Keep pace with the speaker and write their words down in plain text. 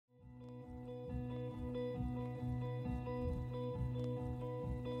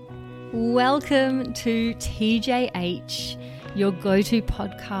Welcome to TJH, your go-to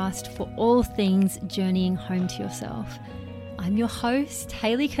podcast for all things journeying home to yourself. I'm your host,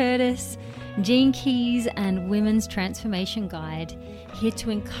 Hayley Curtis, Gene Keys and Women's Transformation Guide, here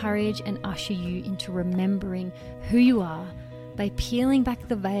to encourage and usher you into remembering who you are by peeling back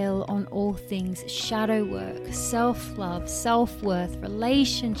the veil on all things shadow work, self-love, self-worth,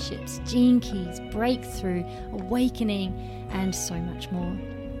 relationships, Gene Keys, breakthrough, awakening, and so much more.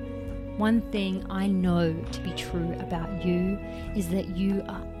 One thing I know to be true about you is that you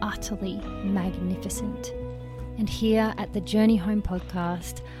are utterly magnificent. And here at the Journey Home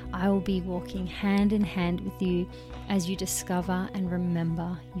podcast, I will be walking hand in hand with you as you discover and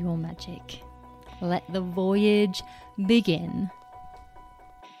remember your magic. Let the voyage begin.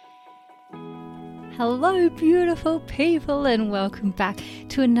 Hello, beautiful people, and welcome back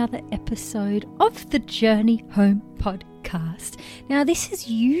to another episode of the Journey Home podcast. Now, this is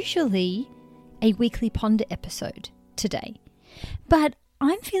usually a weekly ponder episode today, but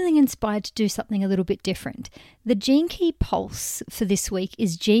I'm feeling inspired to do something a little bit different. The Gene Key Pulse for this week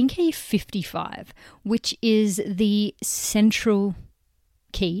is Gene Key 55, which is the central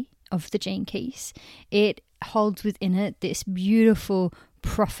key of the Gene Keys. It holds within it this beautiful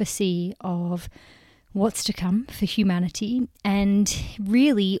prophecy of what's to come for humanity, and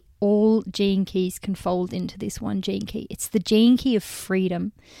really all Gene Keys can fold into this one Gene Key. It's the Gene Key of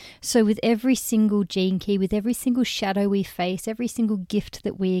freedom. So with every single Gene Key, with every single shadow we face, every single gift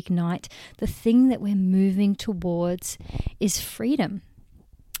that we ignite, the thing that we're moving towards is freedom.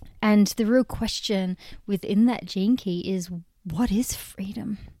 And the real question within that Gene Key is, what is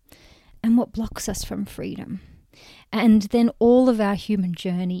freedom? And what blocks us from freedom? And then all of our human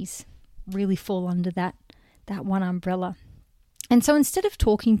journeys really fall under that one umbrella. And so instead of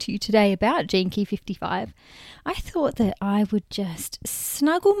talking to you today about Gene Key 55, I thought that I would just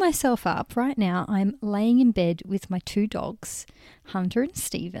snuggle myself up. Right now, I'm laying in bed with my two dogs, Hunter and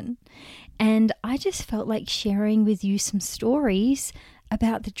Steven, and I just felt like sharing with you some stories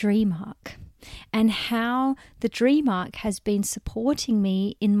about the Dream Arc and how the Dream Arc has been supporting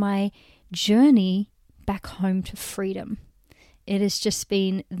me in my journey back home to freedom. It has just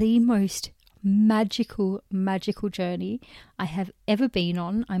been the most magical journey I have ever been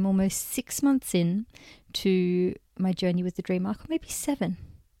on. I'm almost 6 months in to my journey with the Dream Arc, or maybe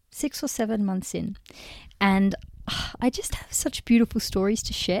 6 or 7 months in. And I just have such beautiful stories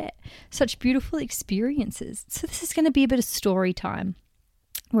to share, such beautiful experiences. So this is going to be a bit of story time,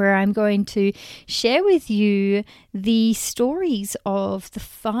 where I'm going to share with you the stories of the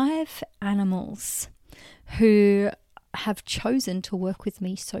 5 animals who have chosen to work with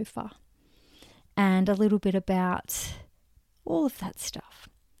me so far, and a little bit about all of that stuff.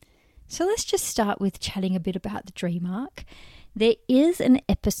 So let's just start with chatting a bit about the Dream Arc. There is an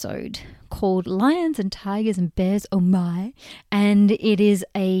episode called Lions and Tigers and Bears, Oh My, and it is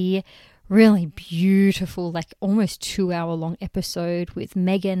a really beautiful, like almost 2-hour long episode with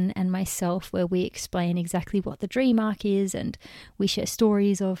Megan and myself, where we explain exactly what the Dream Arc is and we share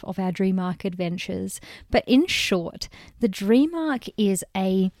stories of our Dream Arc adventures. But in short, the Dream Arc is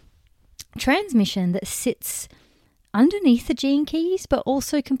a transmission that sits underneath the Gene Keys, but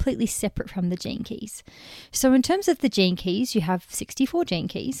also completely separate from the Gene Keys. So in terms of the Gene Keys, you have 64 Gene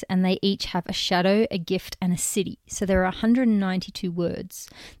Keys, and they each have a shadow, a gift, and a city. So there are 192 words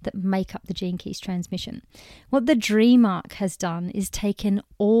that make up the Gene Keys transmission. What the Dream Arc has done is taken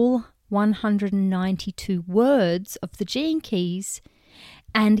all 192 words of the Gene Keys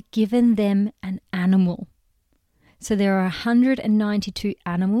and given them an animal. So there are 192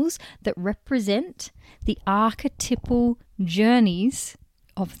 animals that represent the archetypal journeys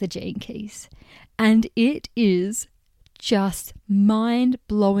of the Gene Keys. And it is just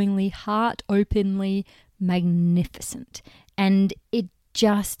mind-blowingly, heart-openly magnificent. And it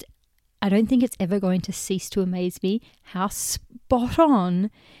just, I don't think it's ever going to cease to amaze me how spot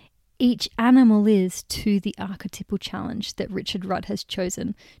on each animal is to the archetypal challenge that Richard Rudd has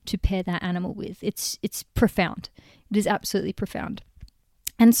chosen to pair that animal with. It's profound. It is absolutely profound.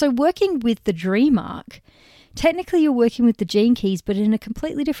 And so working with the Dream Arc, technically you're working with the Gene Keys, but in a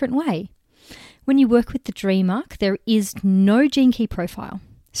completely different way. When you work with the Dream Arc, there is no Gene Key profile.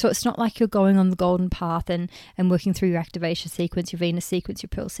 So it's not like you're going on the golden path and working through your activation sequence, your Venus sequence, your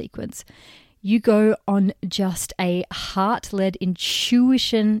Pearl sequence. You go on just a heart-led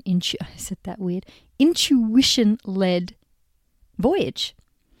intuition-led voyage,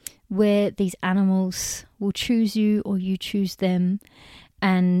 where these animals will choose you or you choose them,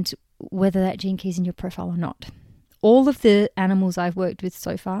 and whether that Gene Key is in your profile or not. all of the animals I've worked with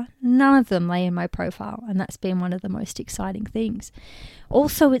so far, none of them lay in my profile, and that's been one of the most exciting things.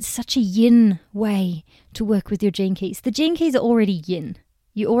 Also, it's such a yin way to work with your gene keys. The gene keys are already yin.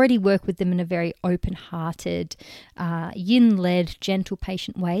 You already work with them in a very open-hearted, yin-led, gentle,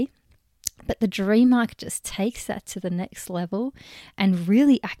 patient way. But the dream arc just takes that to the next level and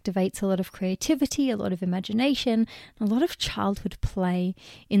really activates a lot of creativity, a lot of imagination, a lot of childhood play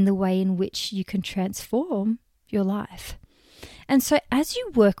in the way in which you can transform your life. And so as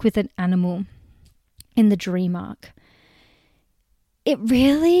you work with an animal in the dream arc, it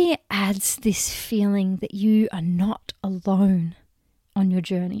really adds this feeling that you are not alone on your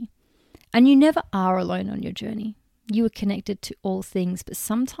journey. And you never are alone on your journey. You are connected to all things, but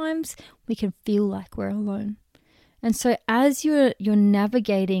sometimes we can feel like we're alone. And so as you're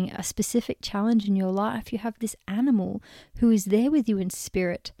navigating a specific challenge in your life, you have this animal who is there with you in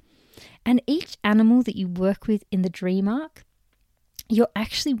spirit. And each animal that you work with in the dream arc, you're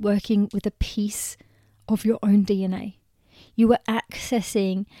actually working with a piece of your own DNA. You are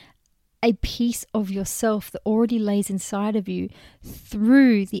accessing a piece of yourself that already lays inside of you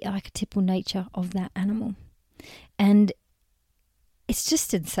through the archetypal nature of that animal. And it's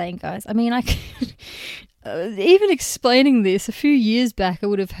just insane, guys. I mean, even explaining this a few years back, I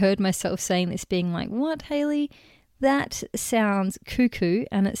would have heard myself saying this, being like, what, Hayley? That sounds cuckoo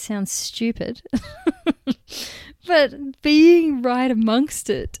and it sounds stupid. But being right amongst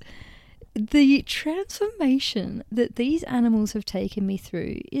it, the transformation that these animals have taken me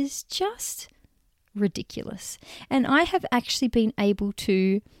through is just ridiculous. And I have actually been able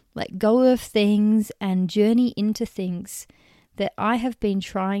to let go of things and journey into things that I have been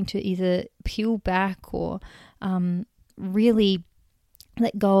trying to either peel back or really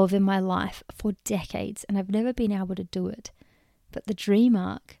let go of in my life for decades, and I've never been able to do it. But the dream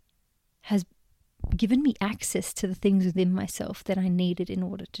arc has given me access to the things within myself that I needed in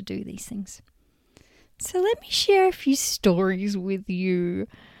order to do these things. So let me share a few stories with you.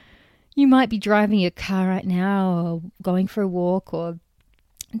 You might be driving your car right now, or going for a walk, or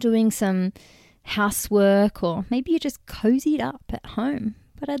doing some housework, or maybe you're just cozied up at home.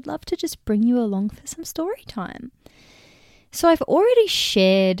 But I'd love to just bring you along for some story time. So I've already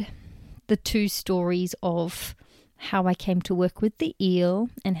shared the two stories of how I came to work with the eel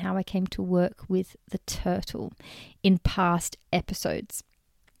and how I came to work with the turtle in past episodes.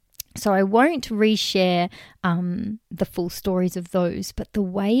 So I won't reshare the full stories of those, but the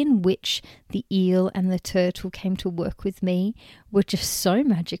way in which the eel and the turtle came to work with me were just so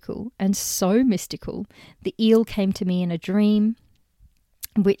magical and so mystical. The eel came to me in a dream,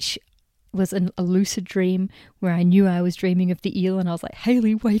 which was a lucid dream where I knew I was dreaming of the eel, and I was like,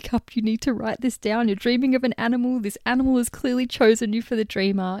 Hayley, wake up, you need to write this down. You're dreaming of an animal. This animal has clearly chosen you for the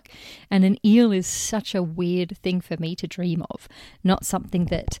dream arc. And an eel is such a weird thing for me to dream of, not something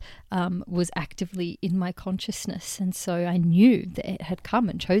that was actively in my consciousness. And so I knew that it had come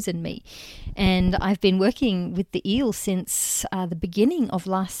and chosen me. And I've been working with the eel since the beginning of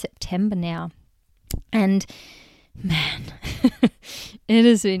last September now. And man, it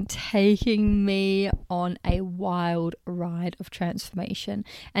has been taking me on a wild ride of transformation.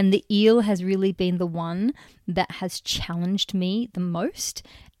 And the eel has really been the one that has challenged me the most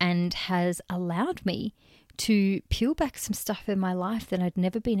and has allowed me to peel back some stuff in my life that I'd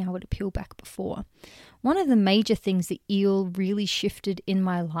never been able to peel back before. One of the major things the eel really shifted in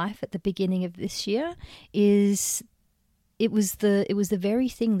my life at the beginning of this year is it was the very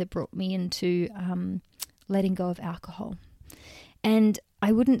thing that brought me into letting go of alcohol. And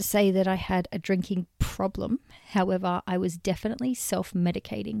I wouldn't say that I had a drinking problem. However, I was definitely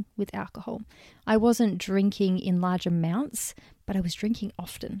self-medicating with alcohol. I wasn't drinking in large amounts, but I was drinking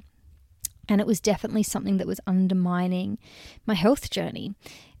often. And it was definitely something that was undermining my health journey.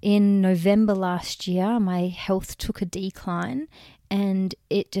 In November last year, my health took a decline and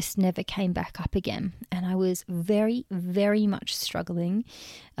it just never came back up again. And I was very, very much struggling,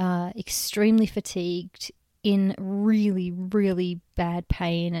 extremely fatigued, in really, really bad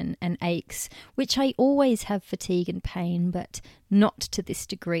pain and aches, which I always have fatigue and pain, but not to this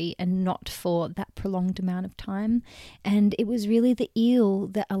degree and not for that prolonged amount of time. And it was really the eel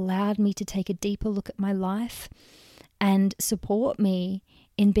that allowed me to take a deeper look at my life and support me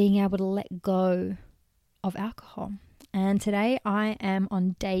in being able to let go of alcohol. And today I am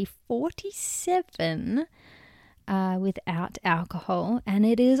on day 47 without alcohol, and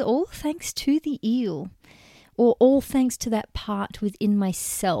it is all thanks to the eel. Or all thanks to that part within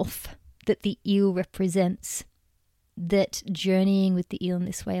myself that the eel represents, that journeying with the eel in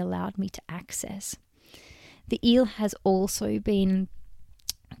this way allowed me to access. The eel has also been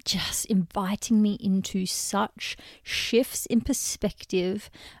just inviting me into such shifts in perspective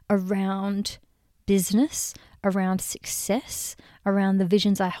around business, around success, around the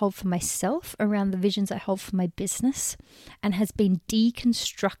visions I hold for myself, around the visions I hold for my business, and has been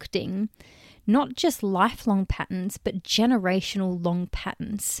deconstructing not just lifelong patterns, but generational long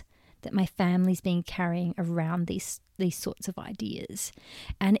patterns that my family's been carrying around these sorts of ideas.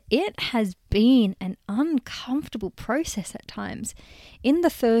 And it has been an uncomfortable process at times. In the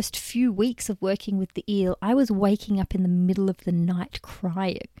first few weeks of working with the eel, I was waking up in the middle of the night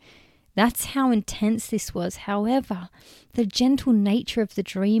crying. That's how intense this was. However, the gentle nature of the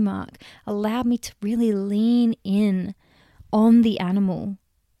dream arc allowed me to really lean in on the animal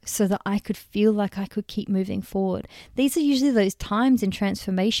so that I could feel like I could keep moving forward. These are usually those times in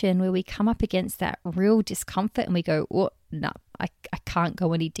transformation where we come up against that real discomfort and we go, oh, no, I can't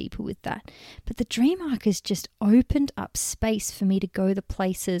go any deeper with that. But the dream arc has just opened up space for me to go to the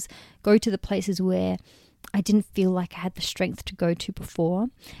places where I didn't feel like I had the strength to go to before.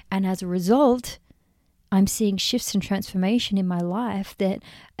 And as a result, I'm seeing shifts and transformation in my life that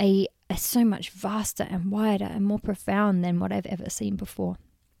are so much vaster and wider and more profound than what I've ever seen before.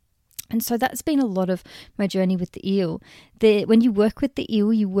 And so that's been a lot of my journey with the eel. When you work with the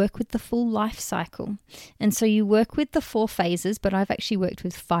eel, you work with the full life cycle. And so you work with the 4 phases, but I've actually worked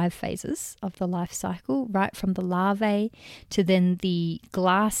with 5 phases of the life cycle, right from the larvae to then the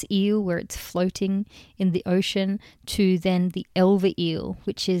glass eel where it's floating in the ocean to then the elver eel,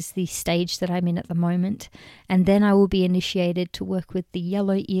 which is the stage that I'm in at the moment. And then I will be initiated to work with the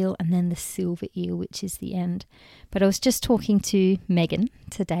yellow eel and then the silver eel, which is the end. But I was just talking to Megan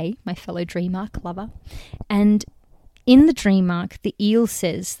today, my fellow dream arc lover, and in the dream arc, the eel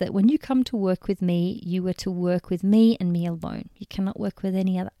says that when you come to work with me, you are to work with me and me alone. You cannot work with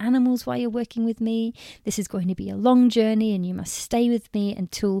any other animals while you're working with me. This is going to be a long journey and you must stay with me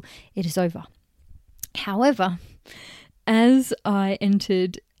until it is over. However, as I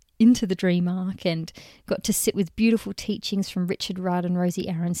entered into the dream arc and got to sit with beautiful teachings from Richard Rudd and Rosie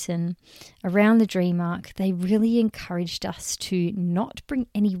Aronson around the dream arc, they really encouraged us to not bring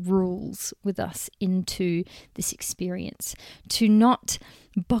any rules with us into this experience, to not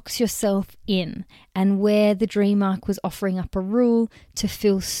box yourself in, and where the dream arc was offering up a rule, to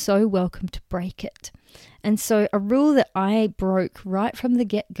feel so welcome to break it. And so a rule that I broke right from the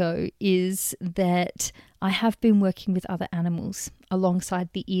get-go is that I have been working with other animals alongside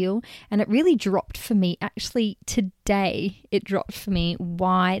the eel, and it really dropped for me. Actually, today it dropped for me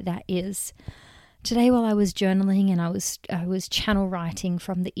why that is. Today, while I was journaling and I was channel writing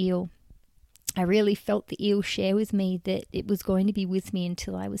from the eel, I really felt the eel share with me that it was going to be with me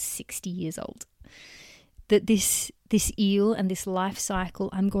until I was 60 years old. That this eel and this life cycle,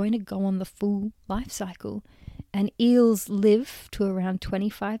 I'm going to go on the full life cycle. And eels live to around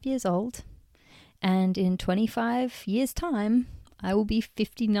 25 years old. And in 25 years' time, I will be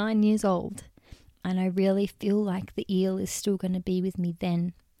 59 years old. And I really feel like the eel is still going to be with me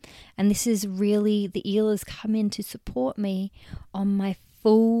then. And this is really, the eel has come in to support me on my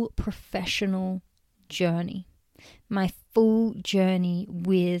full professional journey. My full journey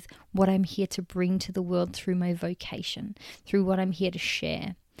with what I'm here to bring to the world through my vocation, through what I'm here to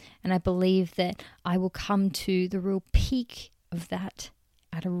share. And I believe that I will come to the real peak of that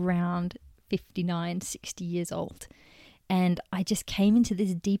at around 59, 60 years old. And I just came into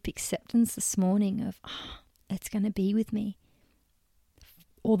this deep acceptance this morning of, it's going to be with me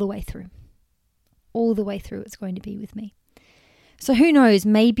all the way through. All the way through, it's going to be with me. So who knows,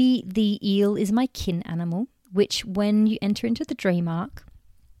 maybe the eel is my kin animal, which when you enter into the dream arc,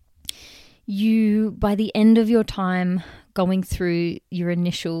 you, by the end of your time going through your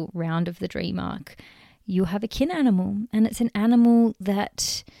initial round of the dream arc, you'll have a kin animal, and it's an animal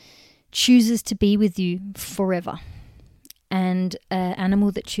that chooses to be with you forever, and an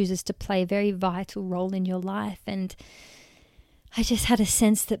animal that chooses to play a very vital role in your life. And I just had a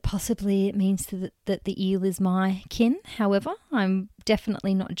sense that possibly it means that the eel is my kin. However, I'm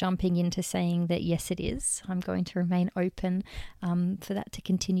definitely not jumping into saying that yes, it is. I'm going to remain open for that to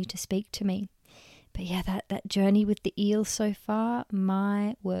continue to speak to me. But yeah, that journey with the eel so far,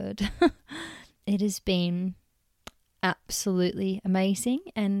 my word, it has been absolutely amazing,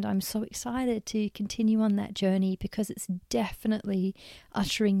 and I'm so excited to continue on that journey because it's definitely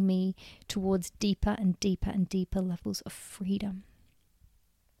ushering me towards deeper and deeper and deeper levels of freedom.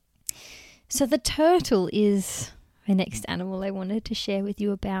 So the turtle is the next animal I wanted to share with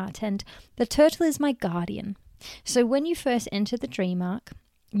you about, and the turtle is my guardian. So when you first enter the dream arc,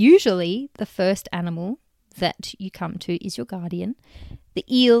 usually the first animal that you come to is your guardian. The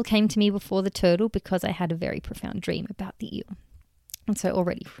eel came to me before the turtle because I had a very profound dream about the eel. And so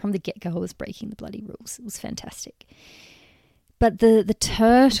already from the get-go, I was breaking the bloody rules. It was fantastic. But the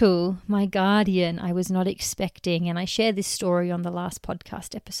turtle, my guardian, I was not expecting, and I shared this story on the last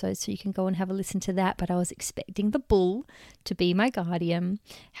podcast episode, so you can go and have a listen to that, but I was expecting the bull to be my guardian.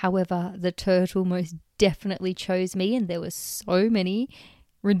 However, the turtle most definitely chose me, and there were so many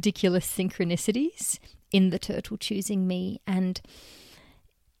ridiculous synchronicities in the turtle choosing me, and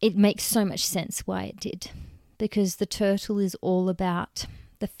it makes so much sense why it did, because the turtle is all about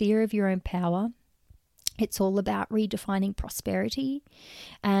the fear of your own power. It's all about redefining prosperity,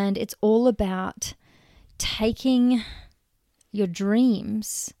 and it's all about taking your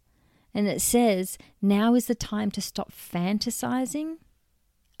dreams, and it says now is the time to stop fantasizing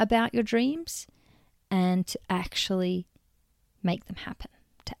about your dreams and to actually make them happen,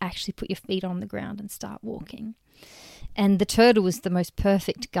 to actually put your feet on the ground and start walking. And the turtle was the most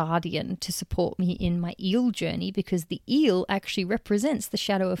perfect guardian to support me in my eel journey, because the eel actually represents the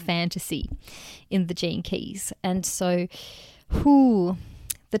shadow of fantasy in the Gene Keys. And so,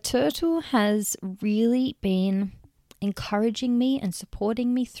 the turtle has really been encouraging me and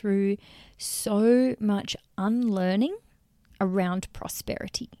supporting me through so much unlearning around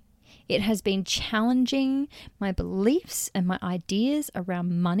prosperity. It has been challenging my beliefs and my ideas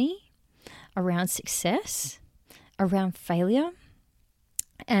around money, around success, around failure,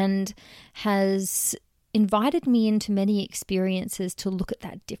 and has invited me into many experiences to look at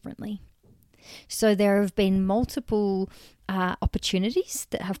that differently. So there have been multiple opportunities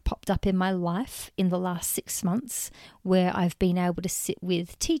that have popped up in my life in the last 6 months where I've been able to sit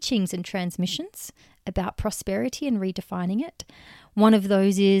with teachings and transmissions about prosperity and redefining it. One of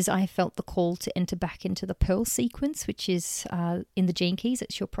those is I felt the call to enter back into the Pearl sequence, which is in the Gene Keys.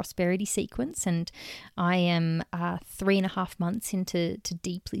 It's your prosperity sequence. And I am 3.5 months into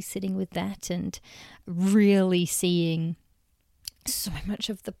deeply sitting with that and really seeing so much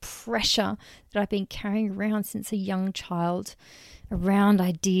of the pressure that I've been carrying around since a young child around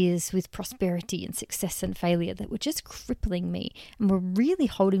ideas with prosperity and success and failure that were just crippling me and were really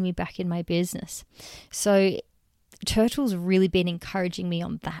holding me back in my business. So Turtle's really been encouraging me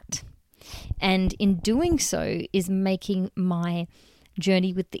on that. And in doing so is making my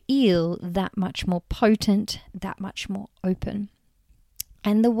journey with the eel that much more potent, that much more open.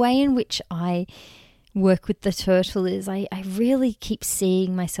 And the way in which I work with the turtle is I really keep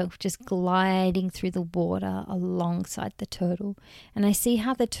seeing myself just gliding through the water alongside the turtle. And I see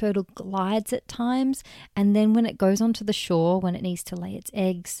how the turtle glides at times, and then when it goes onto the shore, when it needs to lay its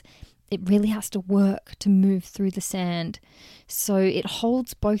eggs, it really has to work to move through the sand. So it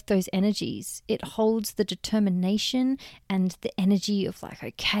holds both those energies. It holds the determination and the energy of like,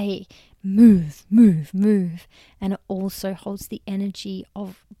 okay, move, move, move. And it also holds the energy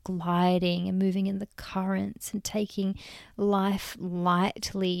of gliding and moving in the currents and taking life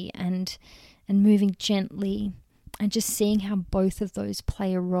lightly and moving gently, and just seeing how both of those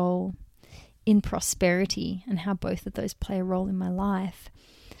play a role in prosperity and how both of those play a role in my life,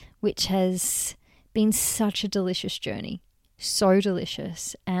 which has been such a delicious journey, so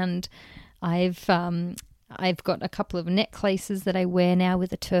delicious. And I've got a couple of necklaces that I wear now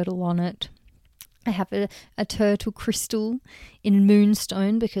with a turtle on it. I have a turtle crystal in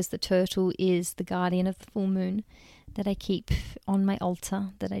moonstone, because the turtle is the guardian of the full moon, that I keep on my altar,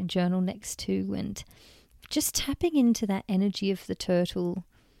 that I journal next to. And just tapping into that energy of the turtle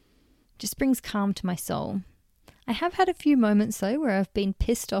just brings calm to my soul. I have had a few moments though where I've been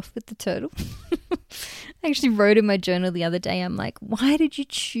pissed off with the turtle. I actually wrote in my journal the other day, I'm like, why did you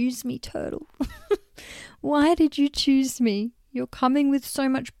choose me, turtle? Why did you choose me? You're coming with so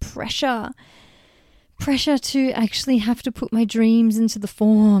much pressure to actually have to put my dreams into the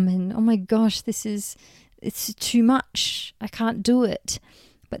form, and oh my gosh, it's too much. I can't do it.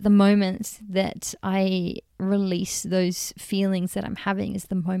 But the moment that I release those feelings that I'm having is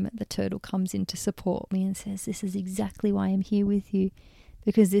the moment the turtle comes in to support me and says, this is exactly why I'm here with you,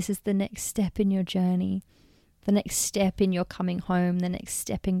 because this is the next step in your journey, the next step in your coming home, the next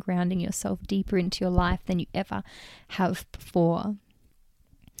step in grounding yourself deeper into your life than you ever have before.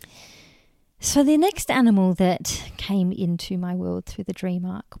 So the next animal that came into my world through the dream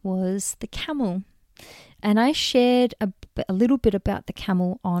arc was the camel. And I shared a little bit about the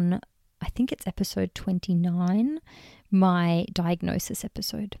camel on, I think it's episode 29, my diagnosis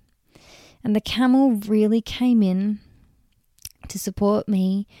episode. And the camel really came in to support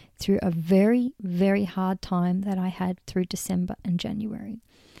me through a very, very hard time that I had through December and January.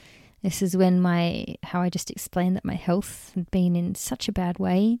 This is when how I just explained that my health had been in such a bad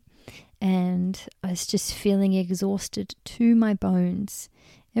way, and I was just feeling exhausted to my bones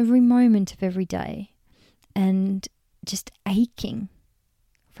every moment of every day. And just aching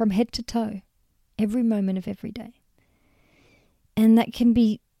from head to toe every moment of every day. And that can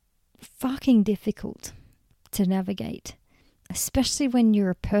be fucking difficult to navigate, especially when you're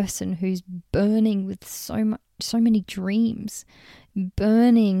a person who's burning with so many dreams,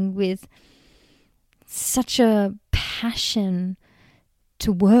 burning with such a passion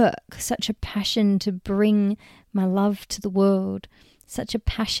to work, such a passion to bring my love to the world, such a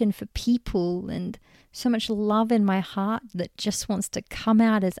passion for people, and so much love in my heart that just wants to come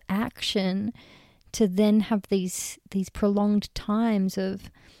out as action, to then have these prolonged times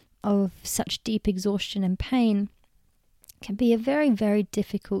of such deep exhaustion and pain can be a very, very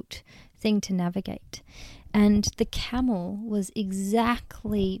difficult thing to navigate. And the camel was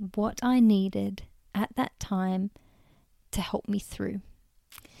exactly what I needed at that time to help me through.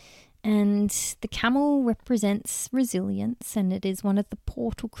 And the camel represents resilience, and it is one of the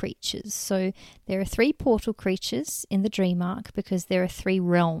portal creatures. So there are 3 portal creatures in the dream arc because there are 3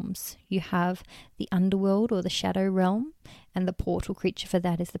 realms. You have the underworld or the shadow realm, and the portal creature for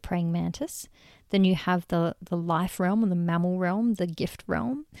that is the praying mantis. Then you have the life realm or the mammal realm, the gift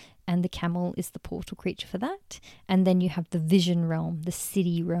realm, and the camel is the portal creature for that. And then you have the vision realm, the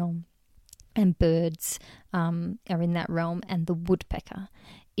city realm, and birds are in that realm, and the woodpecker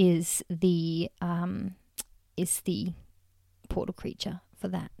is the portal creature for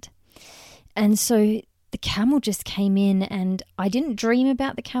that. And so the camel just came in, and I didn't dream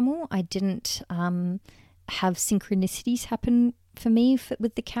about the camel. I didn't have synchronicities happen for me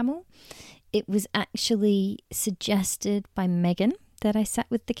with the camel. It was actually suggested by Megan that I sat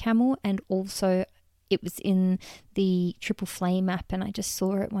with the camel, and also it was in the Triple Flame app, and I just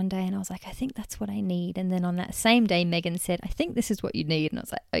saw it one day and I was like, I think that's what I need. And then on that same day, Megan said, I think this is what you need. And I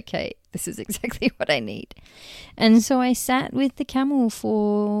was like, okay, this is exactly what I need. And so I sat with the camel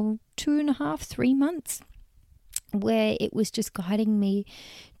for 2.5, 3 months, where it was just guiding me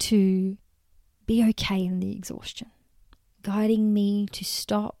to be okay in the exhaustion, guiding me to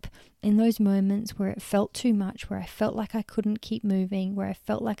stop in those moments where it felt too much, where I felt like I couldn't keep moving, where I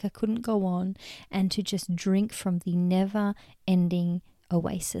felt like I couldn't go on, and to just drink from the never-ending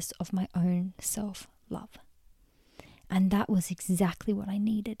oasis of my own self-love. And that was exactly what I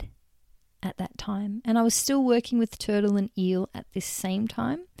needed at that time. And I was still working with turtle and eel at this same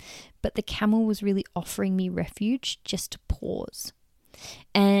time, but the camel was really offering me refuge just to pause.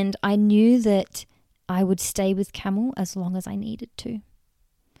 And I knew that I would stay with camel as long as I needed to.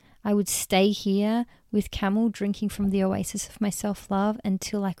 I would stay here with camel, drinking from the oasis of my self-love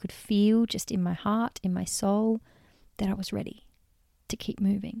until I could feel just in my heart, in my soul, that I was ready to keep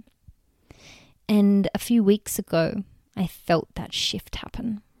moving. And a few weeks ago, I felt that shift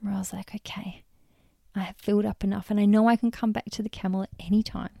happen, where I was like, okay, I have filled up enough, and I know I can come back to the camel at any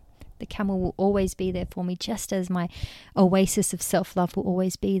time. The camel will always be there for me, just as my oasis of self-love will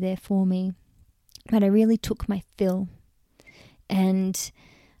always be there for me. But I really took my fill, and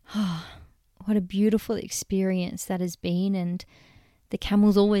what a beautiful experience that has been. And the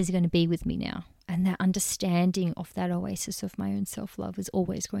camel's always going to be with me now. And that understanding of that oasis of my own self-love is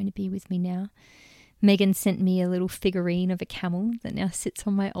always going to be with me now. Megan sent me a little figurine of a camel that now sits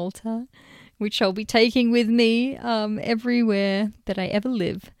on my altar, which I'll be taking with me everywhere that I ever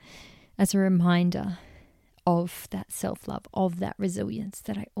live, as a reminder of that self-love, of that resilience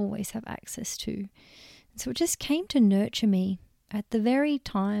that I always have access to. And so it just came to nurture me at the very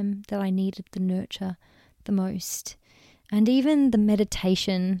time that I needed the nurture the most. And even the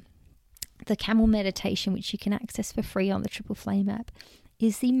meditation, the camel meditation, which you can access for free on the Triple Flame app,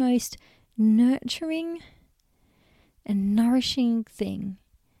 is the most nurturing and nourishing thing.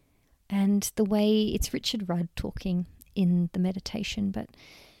 And the way, it's Richard Rudd talking in the meditation, but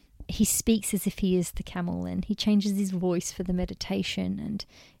he speaks as if he is the camel, and he changes his voice for the meditation, and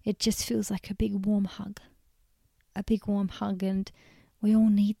it just feels like a big warm hug. A big warm hug, and we all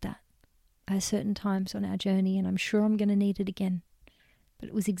need that at certain times on our journey, and I'm sure I'm going to need it again. But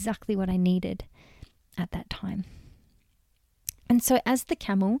it was exactly what I needed at that time. And so as the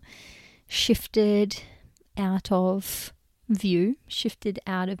camel shifted out of view, shifted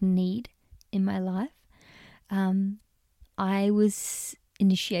out of need in my life, I was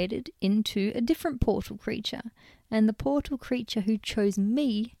initiated into a different portal creature. And the portal creature who chose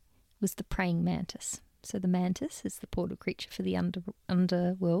me was the praying mantis. So the mantis is the portal creature for the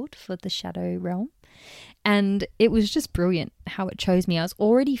underworld, for the shadow realm. And it was just brilliant how it chose me. I was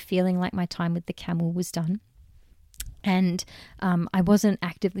already feeling like my time with the camel was done. And I wasn't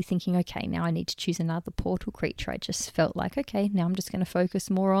actively thinking, okay, now I need to choose another portal creature. I just felt like, okay, now I'm just going to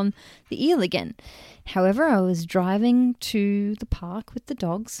focus more on the eel again. However, I was driving to the park with the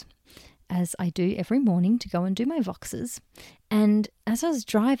dogs, as I do every morning to go and do my Voxes. And as I was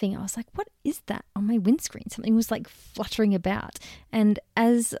driving, I was like, what is that on my windscreen? Something was like fluttering about. And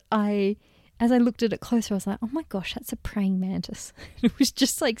as I looked at it closer, I was like, oh my gosh, that's a praying mantis. It was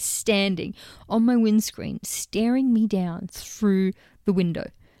just like standing on my windscreen, staring me down through the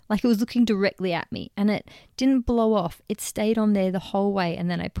window. Like it was looking directly at me, and it didn't blow off. It stayed on there the whole way. And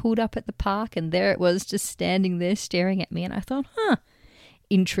then I pulled up at the park, and there it was, just standing there staring at me. And I thought,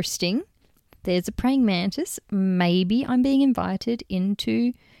 interesting. There's a praying mantis. Maybe I'm being invited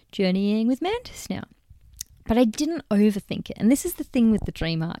into journeying with mantis now. But I didn't overthink it. And this is the thing with the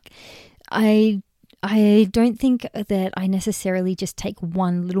dream arc. I don't think that I necessarily just take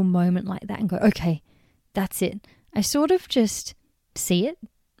one little moment like that and go, okay, that's it. I sort of just see it,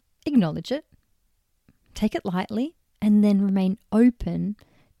 acknowledge it, take it lightly, and then remain open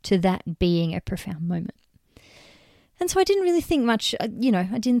to that being a profound moment. And so I didn't really think much, I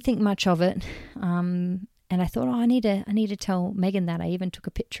didn't think much of it. And I thought, I need to tell Megan that. I even took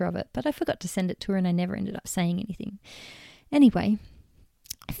a picture of it, but I forgot to send it to her, and I never ended up saying anything. Anyway,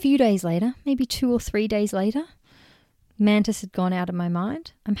 a few days later, maybe 2 or 3 days later, mantis had gone out of my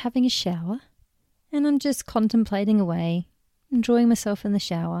mind. I'm having a shower, and I'm just contemplating away, enjoying myself in the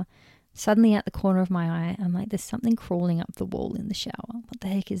shower. Suddenly out the corner of my eye, I'm like, there's something crawling up the wall in the shower. What the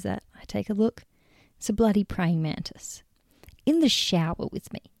heck is that? I take a look. It's a bloody praying mantis in the shower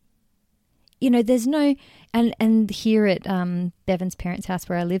with me. There's no, and here at Bevan's parents' house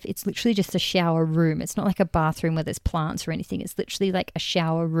where I live, it's literally just a shower room. It's not like a bathroom where there's plants or anything. It's literally like a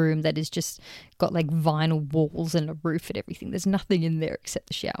shower room that is just got like vinyl walls and a roof and everything. There's nothing in there except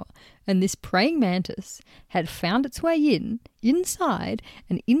the shower. And this praying mantis had found its way inside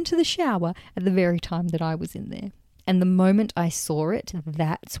and into the shower at the very time that I was in there. And the moment I saw it,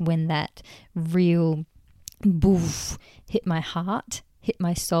 that's when that real boof hit my heart, hit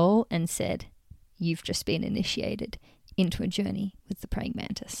my soul, and said, you've just been initiated into a journey with the praying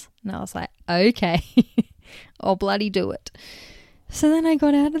mantis. And I was like, okay, I'll bloody do it. So then I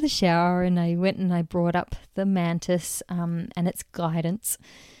got out of the shower and I went and I brought up the mantis and its guidance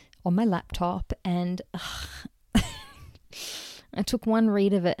on my laptop, and I took one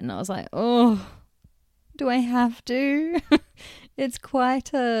read of it and I was like, oh, do I have to? It's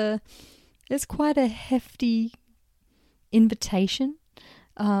quite a hefty invitation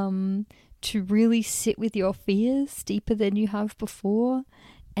to really sit with your fears deeper than you have before.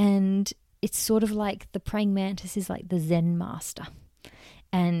 And it's sort of like the praying mantis is like the Zen master.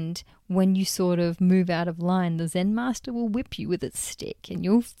 And when you sort of move out of line, the Zen master will whip you with its stick and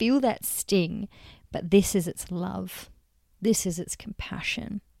you'll feel that sting. But this is its love. This is its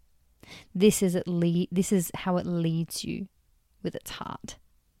compassion. This is how it leads you with its heart.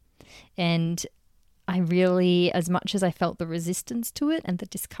 And I really, as much as I felt the resistance to it and the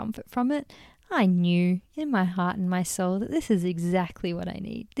discomfort from it, I knew in my heart and my soul that this is exactly what I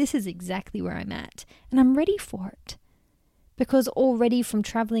need. This is exactly where I'm at, and I'm ready for it. Because already from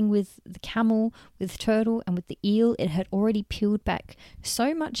traveling with the camel, with turtle, and with the eel, it had already peeled back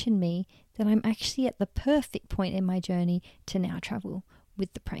so much in me that I'm actually at the perfect point in my journey to now travel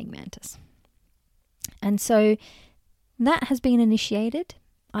with the praying mantis. And so that has been initiated.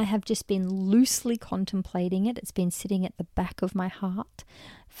 I have just been loosely contemplating it. It's been sitting at the back of my heart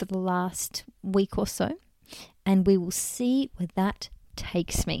for the last week or so, and we will see where that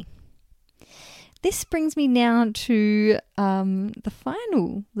takes me. This brings me now to the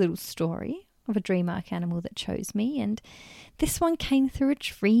final little story of a dream arc animal that chose me, and this one came through a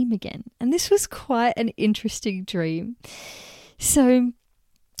dream again, and this was quite an interesting dream. So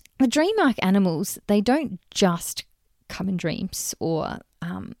the dream arc animals, they don't just come in dreams or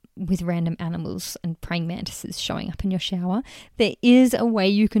with random animals and praying mantises showing up in your shower. There is a way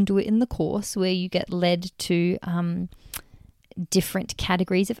you can do it in the course where you get led to different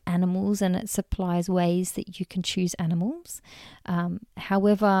categories of animals, and it supplies ways that you can choose animals.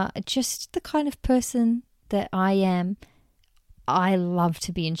 However, just the kind of person that I am, I love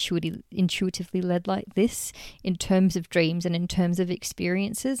to be intuitively led like this in terms of dreams and in terms of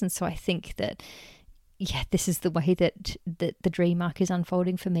experiences. And so I think that, this is the way that the dream arc is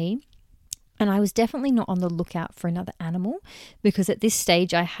unfolding for me. And I was definitely not on the lookout for another animal, because at this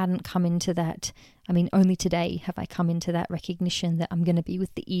stage I hadn't come into that. I mean, only today have I come into that recognition that I'm going to be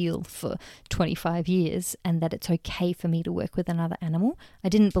with the eel for 25 years and that it's okay for me to work with another animal. I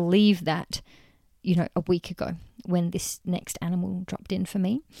didn't believe that, a week ago when this next animal dropped in for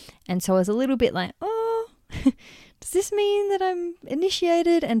me. And so I was a little bit like, does this mean that I'm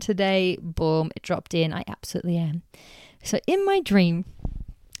initiated? And today, boom, it dropped in. I absolutely am. So in my dream,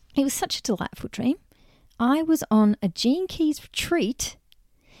 it was such a delightful dream. I was on a Gene Keys retreat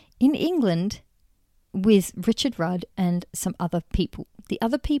in England with Richard Rudd and some other people. The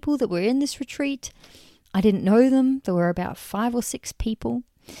other people that were in this retreat, I didn't know them. There were about 5 or 6 people.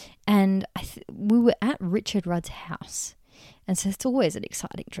 And we were at Richard Rudd's house. And so it's always an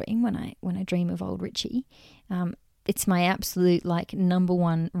exciting dream when I dream of old Richie. It's my absolute number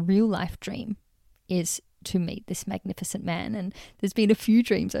one real life dream is to meet this magnificent man. And there's been a few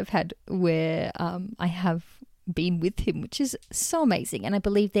dreams I've had where I have been with him, which is so amazing. And I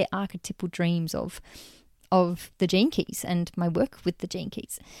believe they're archetypal dreams of the Gene Keys and my work with the Gene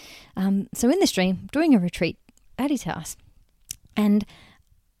Keys. So in this dream, doing a retreat at his house, and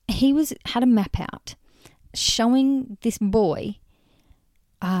he had a map out showing this boy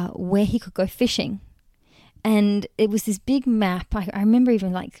where he could go fishing. And it was this big map. I remember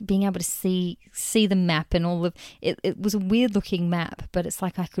even being able to see the map and all of it. It was a weird looking map, but it's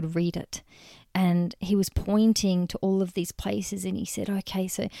like I could read it. And he was pointing to all of these places, and he said, okay,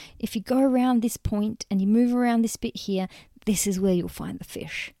 so if you go around this point and you move around this bit here, this is where you'll find the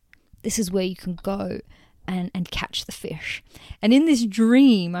fish. This is where you can go and catch the fish. And in this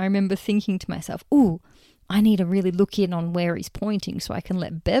dream, I remember thinking to myself, ooh, I need to really look in on where he's pointing so I can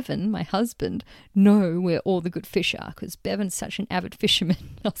let Bevan, my husband, know where all the good fish are, because Bevan's such an avid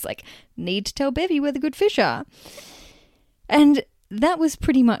fisherman. I was like, need to tell Bevy where the good fish are. And that was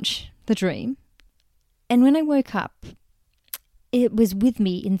pretty much the dream. And when I woke up, it was with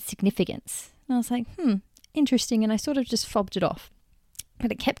me in significance. And I was like, interesting. And I sort of just fobbed it off.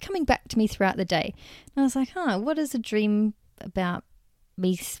 But it kept coming back to me throughout the day. And I was like, what does a dream about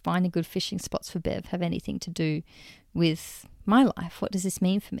me finding good fishing spots for Bev have anything to do with my life? What does this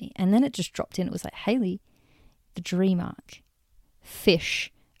mean for me? And then it just dropped in. It was like, Hayley, the dream arc.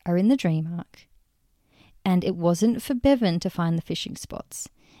 Fish are in the dream arc. And it wasn't for Bevan to find the fishing spots.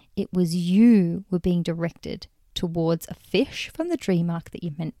 It was you were being directed towards a fish from the dream arc that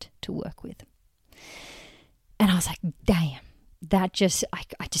you're meant to work with. And I was like, damn. That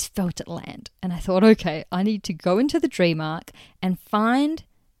I just felt it land. And I thought, okay, I need to go into the dream arc and find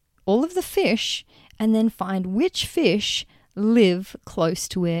all of the fish and then find which fish live close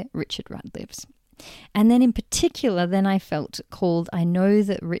to where Richard Rudd lives. And then in particular, then I felt called, I know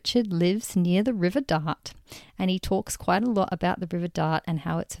that Richard lives near the River Dart, and he talks quite a lot about the River Dart and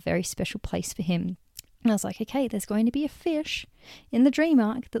how it's a very special place for him. And I was like, okay, there's going to be a fish in the dream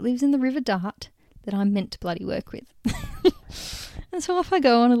arc that lives in the River Dart that I'm meant to bloody work with. And so off I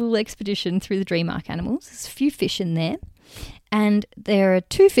go on a little expedition through the dream arc animals. There's a few fish in there. And there are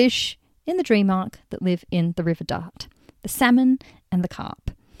 2 fish in the dream arc that live in the River Dart, the salmon and the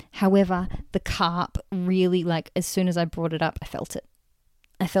carp. However, the carp really, as soon as I brought it up, I felt it.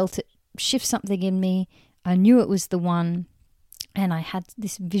 I felt it shift something in me. I knew it was the one. And I had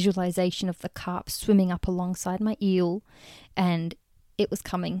this visualization of the carp swimming up alongside my eel, and it was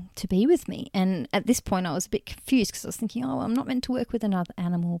coming to be with me. And at this point I was a bit confused because I was thinking, I'm not meant to work with another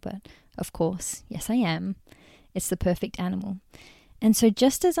animal, but of course, yes I am. It's the perfect animal. And so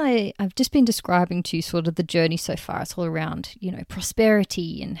just as I've just been describing to you sort of the journey so far, it's all around,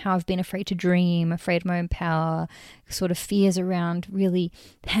 prosperity and how I've been afraid to dream, afraid of my own power, sort of fears around really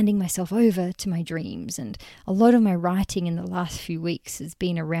handing myself over to my dreams. And a lot of my writing in the last few weeks has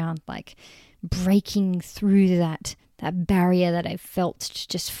been around breaking through that barrier that I've felt to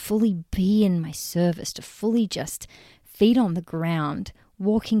just fully be in my service, to fully just feet on the ground,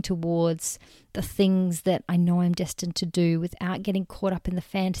 walking towards the things that I know I'm destined to do without getting caught up in the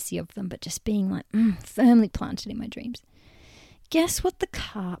fantasy of them, but just being firmly planted in my dreams. Guess what the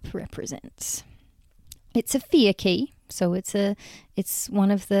carp represents? It's a fear key. So it's one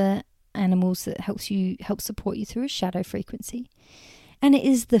of the animals that helps support you through a shadow frequency. And it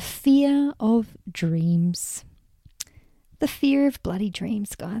is the fear of dreams. The fear of bloody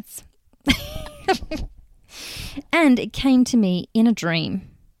dreams, guys. And it came to me in a dream,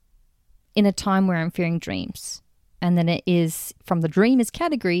 in a time where I'm fearing dreams. And then it is from the dreamers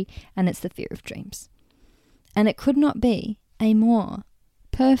category, and it's the fear of dreams. And it could not be a more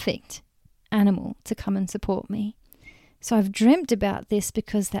perfect animal to come and support me. So I've dreamt about this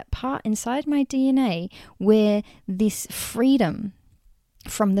because that part inside my DNA where this freedom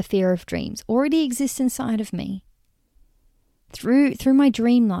from the fear of dreams already exists inside of me, through my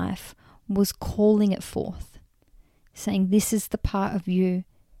dream life, was calling it forth, saying this is the part of you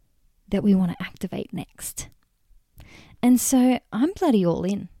that we want to activate next. And so I'm bloody all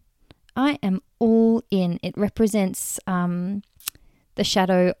in. I am all in. It represents the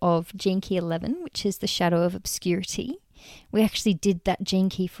shadow of Gene Key 11, which is the shadow of obscurity. We actually did that Gene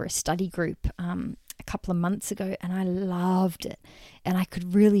Key for a study group a couple of months ago, and I loved it. And I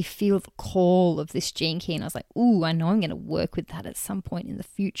could really feel the call of this gene key. And I was like, ooh, I know I'm going to work with that at some point in the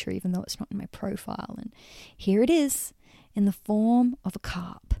future, even though it's not in my profile. And here it is in the form of a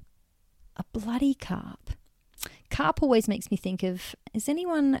carp, a bloody carp. Carp always makes me think of, has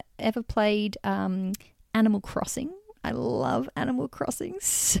anyone ever played Animal Crossing? I love Animal Crossing.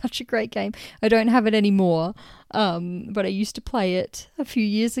 Such a great game. I don't have it anymore, but I used to play it a few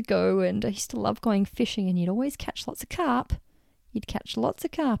years ago, and I used to love going fishing, and you'd always catch lots of carp. You'd catch lots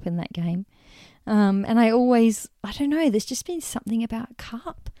of carp in that game. And I don't know, there's just been something about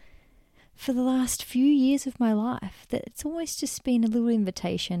carp for the last few years of my life that it's always just been a little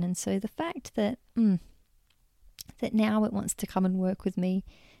invitation. And so the fact that that now it wants to come and work with me,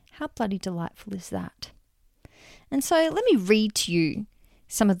 how bloody delightful is that? And so let me read to you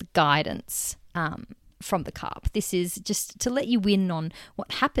some of the guidance from the carp. This is just to let you in on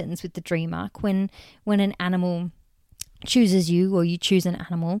what happens with the dream arc when an animal chooses you or you choose an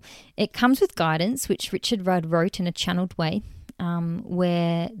animal. It comes with guidance, which Richard Rudd wrote in a channeled way,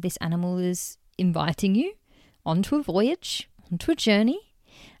 where this animal is inviting you onto a voyage, onto a journey,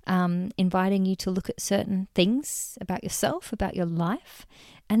 inviting you to look at certain things about yourself, about your life,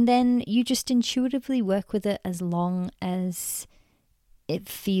 and then you just intuitively work with it as long as it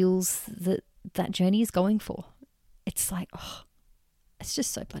feels that journey is going for. It's like, oh, it's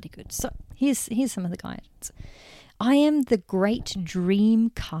just so bloody good. So here's some of the guidance. I am the great dream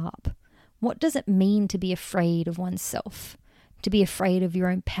carp. What does it mean to be afraid of oneself? To be afraid of your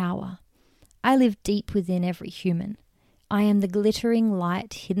own power? I live deep within every human. I am the glittering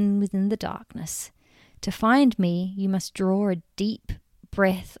light hidden within the darkness. To find me, you must draw a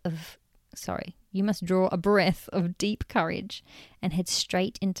breath of deep courage and head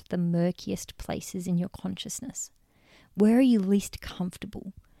straight into the murkiest places in your consciousness. Where are you least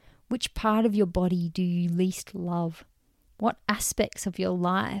comfortable? Which part of your body do you least love? What aspects of your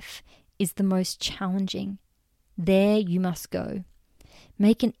life is the most challenging? There you must go.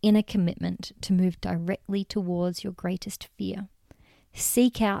 Make an inner commitment to move directly towards your greatest fear.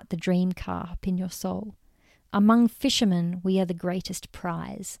 Seek out the dream carp in your soul. Among fishermen, we are the greatest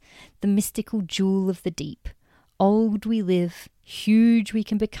prize, the mystical jewel of the deep. Old we live, huge we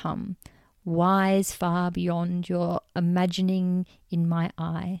can become, wise far beyond your imagining in my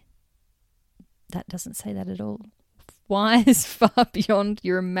eye. That doesn't say that at all. Wise far beyond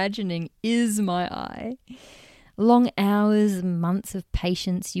your imagining is my eye. Long hours, months of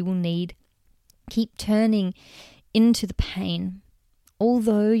patience you will need. Keep turning into the pain.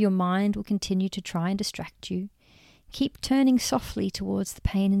 Although your mind will continue to try and distract you, keep turning softly towards the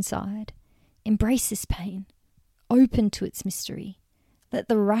pain inside. Embrace this pain. Open to its mystery. Let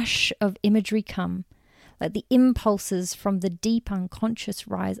the rush of imagery come. Let the impulses from the deep unconscious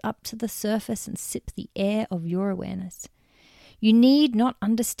rise up to the surface and sip the air of your awareness. You need not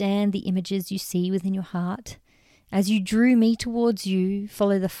understand the images you see within your heart. As you drew me towards you,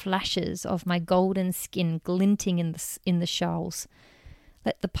 follow the flashes of my golden skin glinting in the shoals.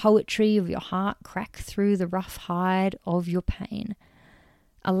 Let the poetry of your heart crack through the rough hide of your pain.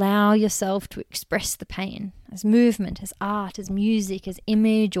 Allow yourself to express the pain as movement, as art, as music, as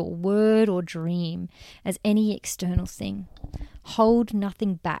image or word or dream, as any external thing. Hold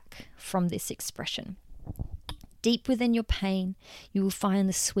nothing back from this expression. Deep within your pain, you will find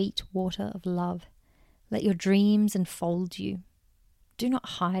the sweet water of love. Let your dreams enfold you. Do not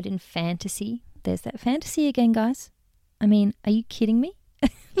hide in fantasy. There's that fantasy again, guys. I mean, are you kidding me?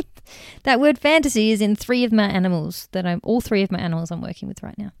 That word fantasy is in all three of my animals I'm working with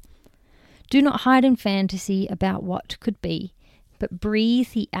right now. Do not hide in fantasy about what could be, but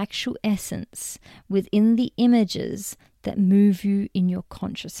breathe the actual essence within the images that move you in your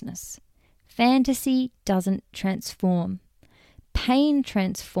consciousness. Fantasy doesn't transform. Pain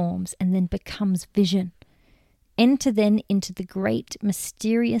transforms and then becomes vision. Enter then into the great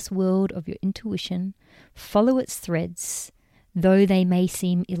mysterious world of your intuition. Follow its threads, though they may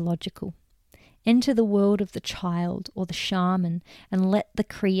seem illogical. Enter the world of the child or the shaman and let the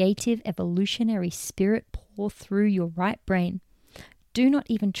creative evolutionary spirit pour through your right brain. Do not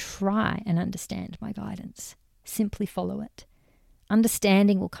even try and understand my guidance. Simply follow it.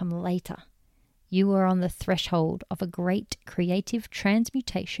 Understanding will come later. You are on the threshold of a great creative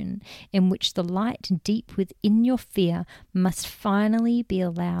transmutation in which the light deep within your fear must finally be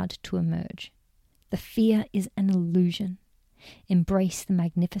allowed to emerge. The fear is an illusion. Embrace the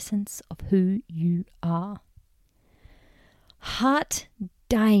magnificence of who you are. Hot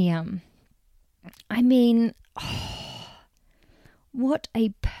damn. I mean, what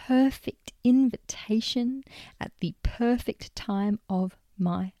a perfect invitation at the perfect time of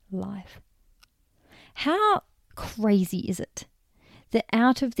my life. How crazy is it that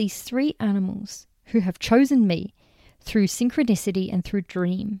out of these 3 animals who have chosen me through synchronicity and through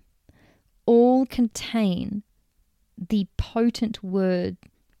dream, all contain the potent word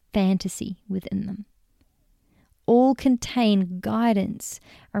fantasy within them. All contain guidance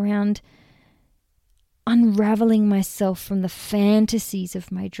around unraveling myself from the fantasies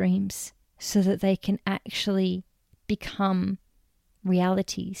of my dreams so that they can actually become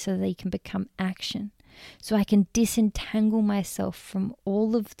reality, so they can become action. So I can disentangle myself from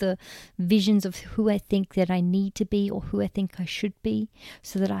all of the visions of who I think that I need to be or who I think I should be,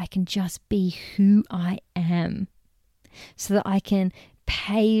 so that I can just be who I am, so that I can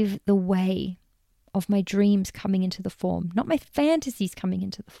pave the way of my dreams coming into the form, not my fantasies coming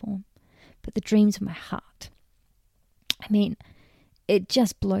into the form, but the dreams of my heart. I mean, it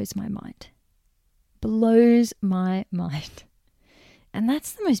just blows my mind. Blows my mind. And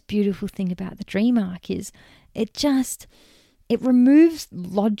that's the most beautiful thing about the dream arc is it removes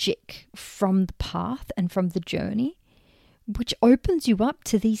logic from the path and from the journey, which opens you up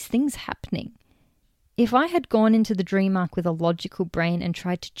to these things happening. If I had gone into the dream arc with a logical brain and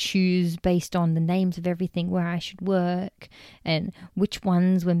tried to choose based on the names of everything where I should work and which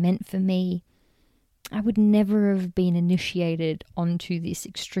ones were meant for me, I would never have been initiated onto this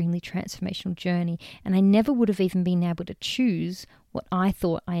extremely transformational journey, and I never would have even been able to choose what I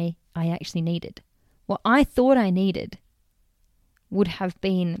thought I actually needed. What I thought I needed would have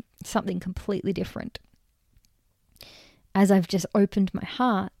been something completely different. As I've just opened my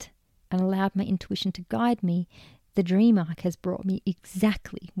heart and allowed my intuition to guide me, the dream arc has brought me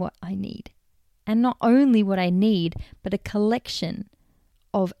exactly what I need. And not only what I need, but a collection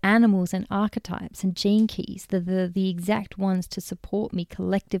of animals and archetypes and gene keys that are the exact ones to support me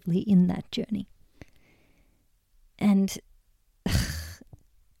collectively in that journey. And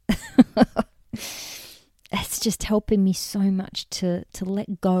it's just helping me so much to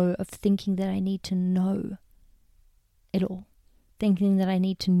let go of thinking that I need to know it all. Thinking that I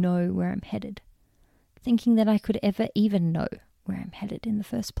need to know where I'm headed. Thinking that I could ever even know where I'm headed in the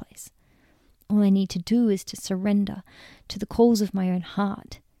first place. All I need to do is to surrender to the calls of my own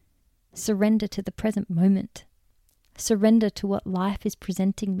heart. Surrender to the present moment. Surrender to what life is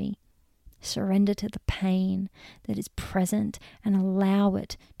presenting me. Surrender to the pain that is present and allow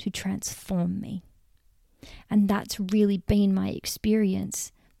it to transform me. And that's really been my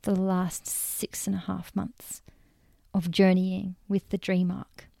experience for the last 6.5 months of journeying with the dream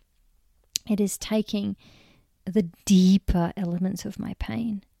arc. It is taking the deeper elements of my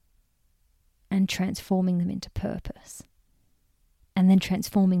pain and transforming them into purpose, and then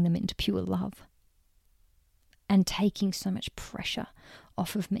transforming them into pure love, and taking so much pressure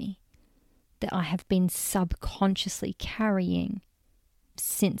off of me that I have been subconsciously carrying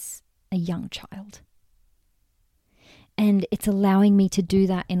since a young child. And it's allowing me to do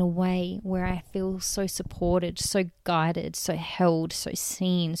that in a way where I feel so supported, so guided, so held, so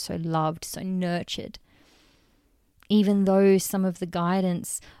seen, so loved, so nurtured. Even though some of the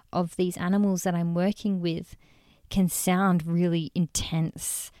guidance of these animals that I'm working with can sound really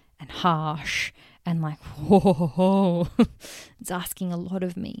intense and harsh and like, whoa, it's asking a lot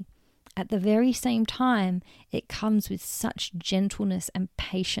of me. At the very same time, it comes with such gentleness and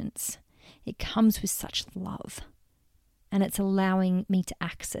patience. It comes with such love. And it's allowing me to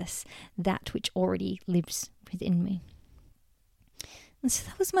access that which already lives within me. And so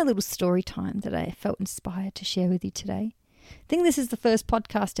that was my little story time that I felt inspired to share with you today. I think this is the first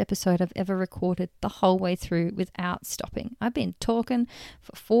podcast episode I've ever recorded the whole way through without stopping. I've been talking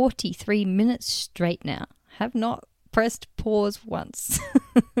for 43 minutes straight now. Have not pressed pause once.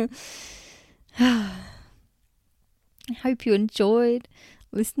 I hope you enjoyed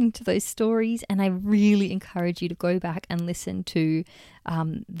listening to those stories, and I really encourage you to go back and listen to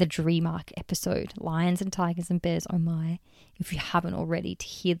the Dream Arc episode, Lions and Tigers and Bears, oh my, if you haven't already, to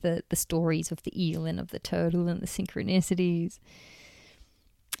hear the stories of the eel and of the turtle and the synchronicities.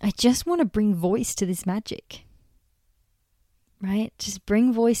 I just want to bring voice to this magic, right? Just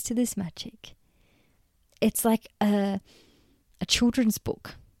bring voice to this magic. It's like a children's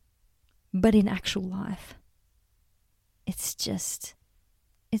book, but in actual life.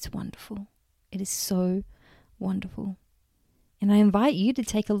 It's wonderful. It is so wonderful. And I invite you to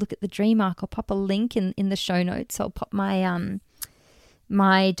take a look at the Dream Arc. I'll pop a link in the show notes. I'll pop my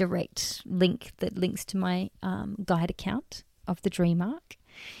my direct link that links to my guide account of the Dream Arc.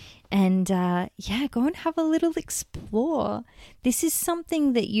 And go and have a little explore. This is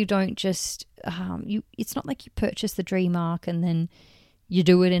something that you don't just, it's not like you purchase the Dream Arc and then you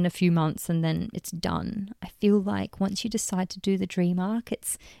do it in a few months and then it's done. I feel like once you decide to do the dream arc,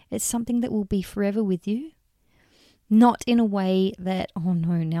 it's something that will be forever with you. Not in a way that, oh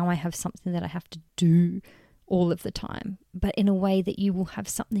no, now I have something that I have to do all of the time, but in a way that you will have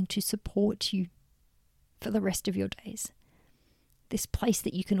something to support you for the rest of your days. This place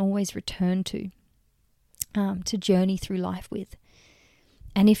that you can always return to journey through life with.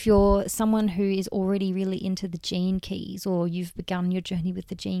 And if you're someone who is already really into the Gene Keys, or you've begun your journey with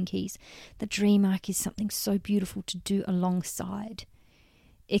the Gene Keys, the dream arc is something so beautiful to do alongside.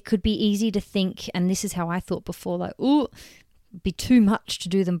 It could be easy to think, and this is how I thought before, like, oh, be too much to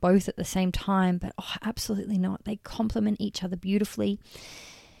do them both at the same time, but absolutely not. They complement each other beautifully.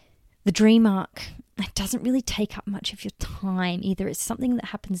 The dream arc, it doesn't really take up much of your time either. It's something that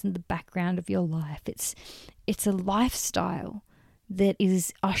happens in the background of your life. It's a lifestyle that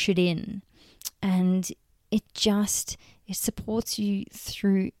is ushered in, and it supports you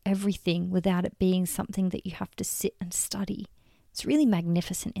through everything without it being something that you have to sit and study. It's really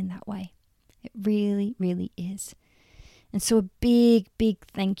magnificent in that way. It really, really is. And so a big, big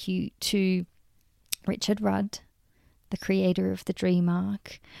thank you to Richard Rudd, the creator of the Dream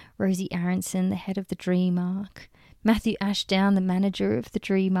Arc, Rosie Aronson, the head of the Dream Arc, Matthew Ashdown, the manager of the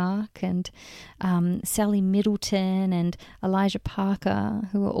Dream Arc, and Sally Middleton and Elijah Parker,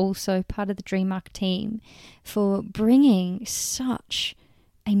 who are also part of the Dream Arc team, for bringing such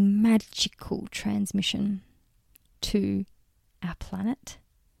a magical transmission to our planet.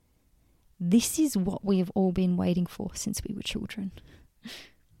 This is what we have all been waiting for since we were children.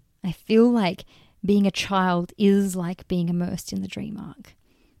 I feel like being a child is like being immersed in the Dream Arc,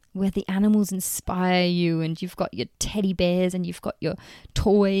 where the animals inspire you, and you've got your teddy bears and you've got your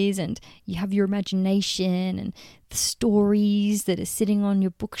toys and you have your imagination and the stories that are sitting on your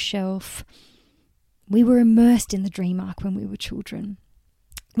bookshelf. We were immersed in the Dream Arc when we were children.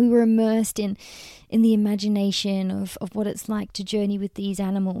 We were immersed in the imagination of what it's like to journey with these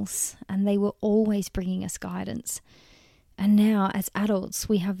animals, and they were always bringing us guidance. And now as adults,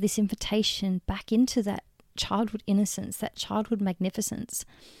 we have this invitation back into that childhood innocence, that childhood magnificence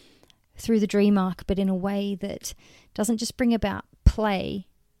through the Dream Arc, but in a way that doesn't just bring about play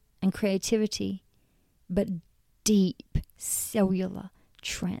and creativity, but deep cellular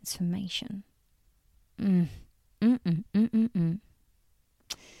transformation.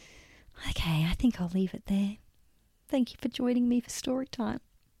 Okay, I think I'll leave it there. Thank you for joining me for story time.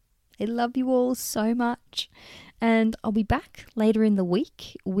 I love you all so much, and I'll be back later in the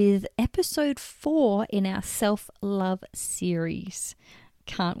week with episode 4 in our self-love series.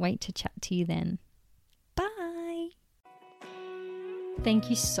 Can't wait to chat to you then. Bye.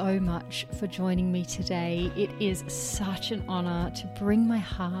 Thank you so much for joining me today. It is such an honor to bring my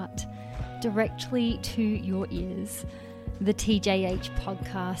heart directly to your ears. The TJH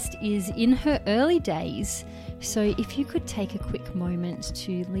podcast is in her early days, so if you could take a quick moment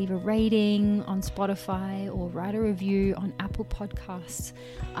to leave a rating on Spotify or write a review on Apple Podcasts,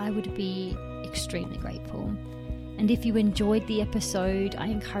 I would be extremely grateful. And if you enjoyed the episode, I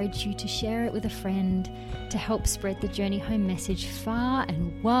encourage you to share it with a friend to help spread the Journey Home message far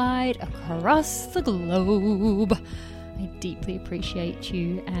and wide across the globe. I deeply appreciate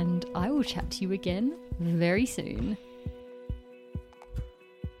you, and I will chat to you again very soon.